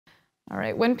All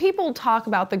right, when people talk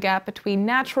about the gap between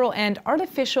natural and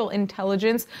artificial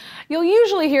intelligence, you'll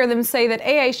usually hear them say that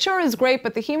AI sure is great,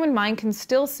 but the human mind can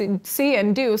still see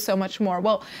and do so much more.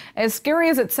 Well, as scary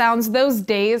as it sounds, those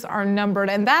days are numbered,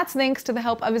 and that's thanks to the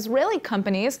help of Israeli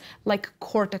companies like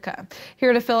Cortica.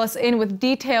 Here to fill us in with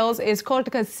details is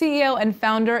Cortica's CEO and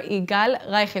founder, Igal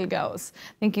Raichelgauz.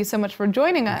 Thank you so much for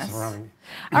joining us. Thanks for having me.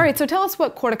 All right, so tell us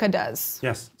what Cortica does.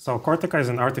 Yes, so Cortica is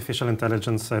an artificial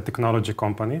intelligence technology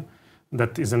company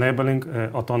that is enabling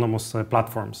autonomous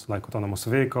platforms like autonomous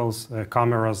vehicles,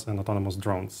 cameras, and autonomous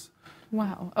drones.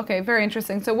 Wow. Okay, very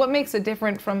interesting. So what makes it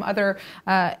different from other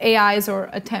AIs or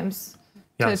attempts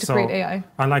to create AI?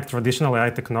 Unlike traditional AI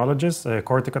technologies,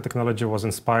 Cortica technology was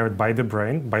inspired by the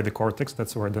brain, by the cortex.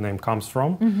 That's where the name comes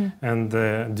from. And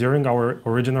during our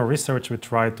original research, we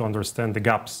tried to understand the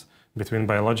gaps between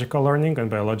biological learning and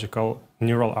biological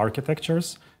neural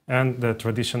architectures and the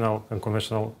traditional and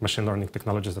conventional machine learning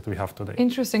technologies that we have today.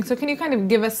 Interesting. So can you kind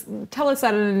of tell us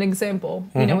that in an example,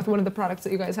 with one of the products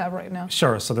that you guys have right now?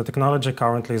 Sure. So the technology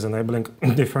currently is enabling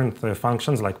different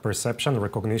functions like perception,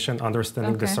 recognition,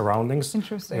 understanding the surroundings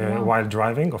while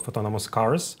driving of autonomous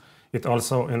cars. It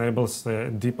also enables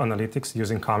deep analytics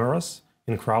using cameras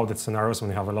in crowded scenarios when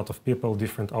you have a lot of people,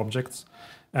 different objects,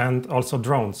 and also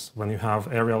drones when you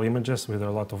have aerial images with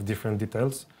a lot of different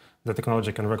details. The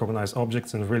technology can recognize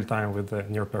objects in real time with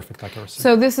near-perfect accuracy.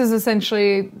 So this is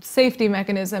essentially safety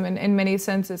mechanism in many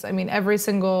senses. I mean, every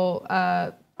single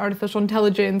artificial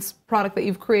intelligence product that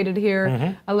you've created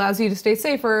here allows you to stay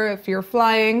safer if you're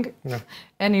flying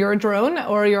and you're a drone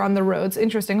or you're on the roads.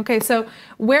 Interesting. Okay, so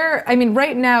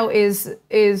right now is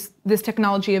this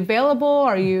technology available?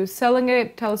 Are you selling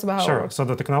it? Tell us about how it works. So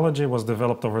the technology was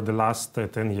developed over the last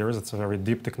 10 years. It's a very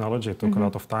deep technology. It took a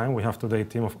lot of time. We have today a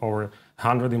team of over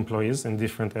 100 employees in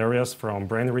different areas, from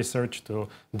brain research to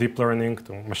deep learning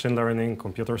to machine learning,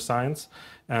 computer science,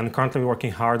 and currently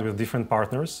working hard with different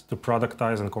partners to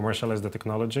productize and commercialize the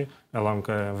technology along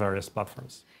various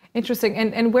platforms. Interesting.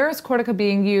 And where is Cortica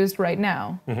being used right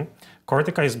now?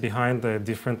 Cortica is behind the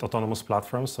different autonomous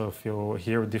platforms. So if you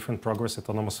hear different progress,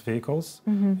 autonomous vehicles,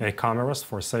 cameras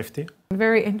for safety.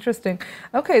 Very interesting.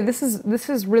 Okay, this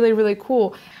is really, really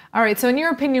cool. All right, so in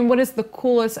your opinion, what is the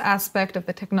coolest aspect of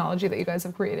the technology that you guys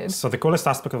have created? So the coolest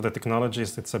aspect of the technology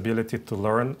is its ability to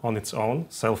learn on its own,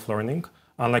 self-learning.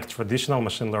 Unlike traditional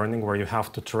machine learning, where you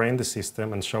have to train the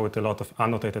system and show it a lot of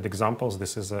annotated examples,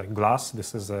 this is a glass,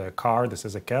 this is a car, this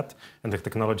is a cat, and the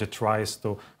technology tries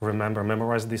to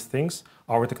memorize these things.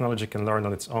 Our technology can learn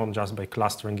on its own just by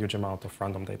clustering huge amount of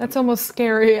random data. That's almost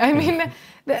scary. I mean,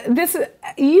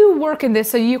 you work in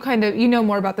this, so you know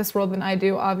more about this world than I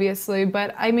do, obviously.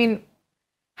 But I mean,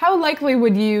 how likely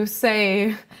would you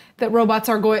say that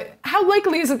how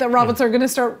likely is it that robots are going to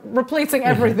start replacing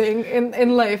everything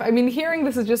in life? I mean, hearing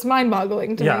this is just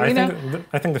mind-boggling to me.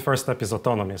 I think the first step is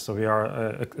autonomy. So we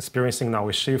are experiencing now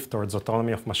a shift towards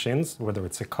autonomy of machines, whether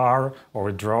it's a car or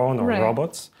a drone or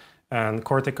robots. And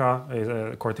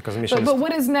Cortica's mission But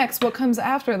what is next? What comes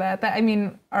after that?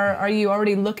 Are you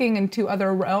already looking into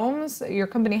other realms? Your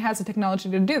company has the technology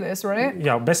to do this, right?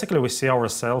 Yeah, basically we see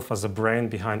ourselves as a brain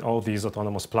behind all these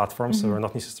autonomous platforms. So we're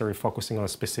not necessarily focusing on a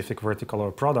specific vertical or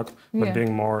product, but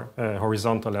being more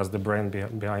horizontal as the brain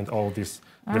behind all these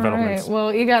developments. All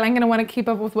right. Well, Igal, I'm going to want to keep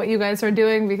up with what you guys are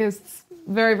doing because it's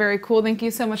very, very cool. Thank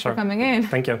you so much for coming in.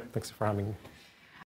 Thank you. Thanks for having me.